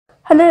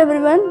Hello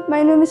everyone,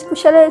 my name is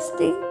Kushala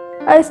ST.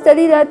 I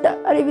studied at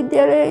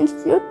Vidyalaya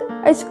Institute.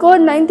 I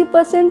scored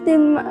 90%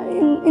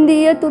 in the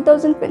year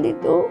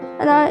 2022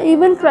 and I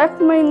even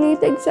cracked my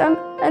NEET exam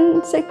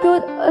and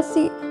secured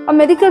a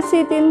medical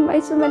seat in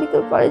Mysore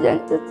Medical College and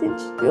Research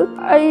Institute.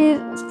 I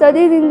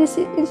studied in this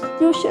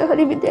institution,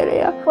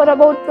 Vidyalaya, for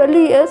about 12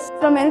 years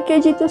from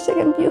LKG to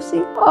 2nd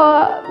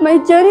PUC. My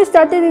journey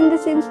started in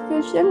this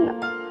institution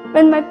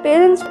when my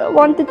parents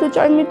wanted to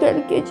join me to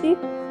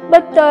LKG.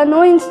 But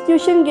no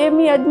institution gave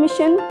me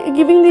admission,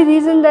 giving the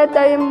reason that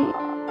I am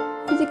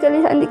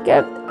physically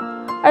handicapped.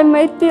 I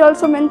might be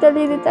also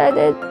mentally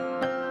retarded,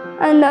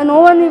 and no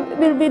one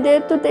will be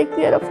there to take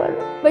care of her.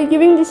 By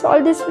giving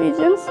all these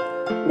reasons,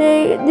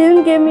 they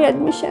didn't give me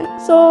admission.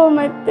 So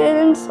my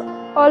parents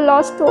all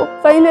lost hope.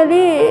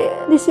 Finally,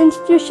 this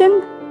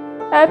institution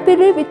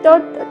happily,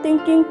 without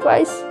thinking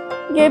twice,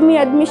 gave me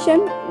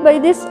admission. By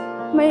this,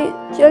 my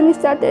journey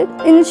started.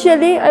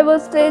 Initially, I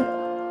was afraid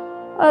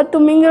to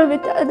mingle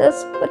with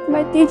others, but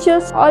my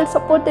teachers all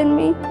supported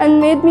me and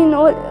made me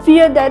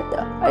fear that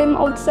I am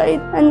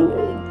outside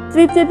and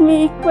treated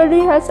me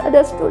equally as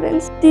other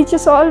students.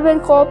 Teachers all were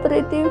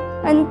cooperative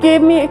and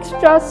gave me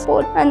extra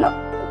support and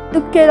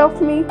took care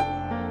of me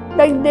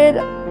like their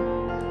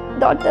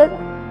daughter.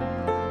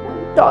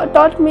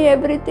 Taught me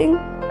everything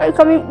by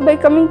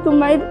coming to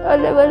my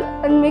level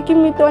and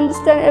making me to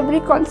understand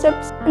every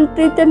concept and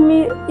treated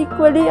me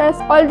equally as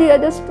all the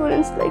other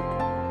students.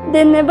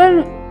 They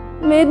never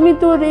made me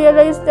to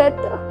realize that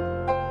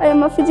I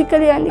am a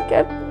physically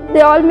handicapped.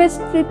 They always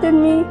treated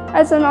me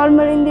as a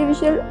normal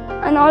individual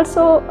and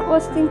also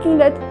was thinking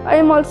that I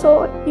am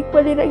also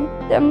equally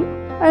like them.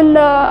 And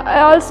I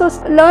also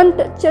learned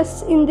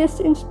chess in this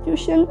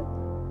institution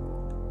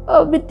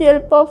with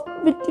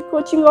the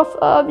coaching of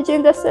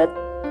Vidyalaya sir.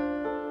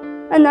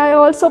 And I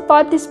also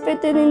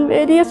participated in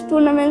various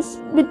tournaments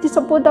with the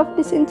support of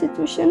this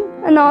institution,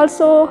 and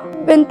also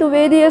went to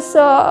various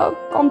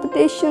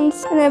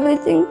competitions and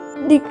everything.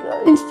 The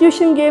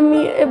institution gave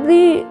me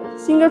every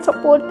single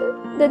support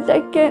that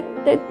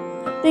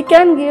they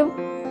can give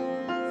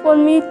for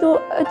me to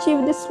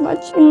achieve this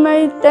much. In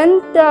my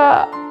 10th,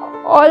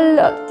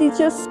 all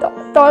teachers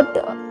taught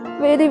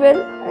very well.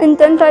 In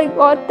 10th, I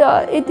got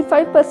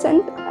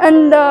 85%,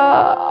 and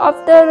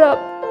after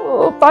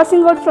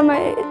passing out from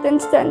my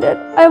 10th standard,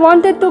 I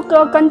wanted to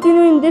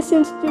continue in this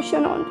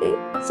institution only.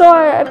 So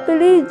I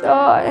happily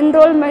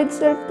enrolled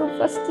myself to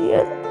first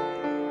year.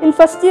 In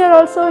first year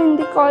also in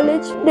the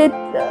college,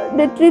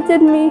 they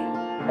treated me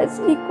as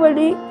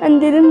equally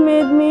and didn't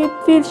make me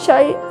feel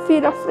shy,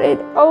 feel afraid.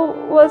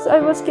 I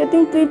was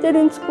getting treated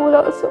in school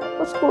also.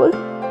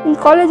 In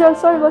college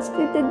also I was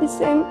treated the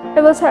same.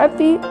 I was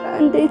happy,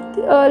 and the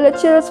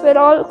lecturers were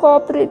all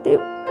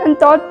cooperative and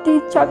taught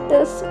the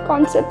chapters,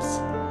 concepts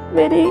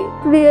very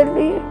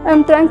clearly. I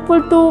am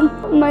thankful to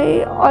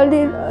all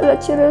the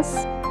lecturers.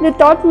 They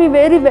taught me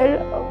very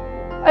well.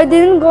 I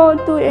didn't go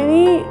to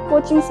any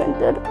coaching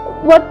center.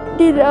 What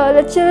the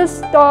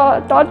lecturers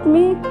taught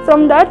me,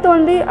 from that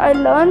only I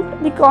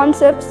learned the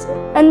concepts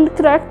and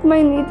cracked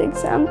my NEET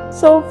exam.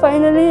 So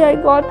finally I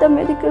got a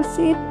medical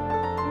seat.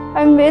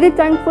 I am very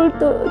thankful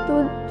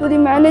to the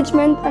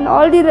management and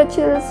all the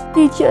lecturers,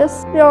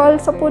 teachers. They all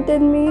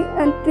supported me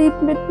and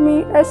treated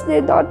me as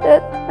their daughter.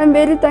 I am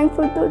very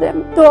thankful to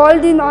them. To all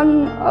the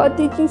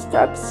non-teaching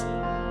staffs,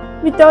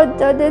 without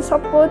their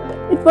support,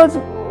 it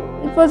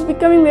was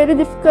becoming very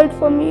difficult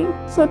for me.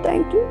 So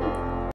thank you.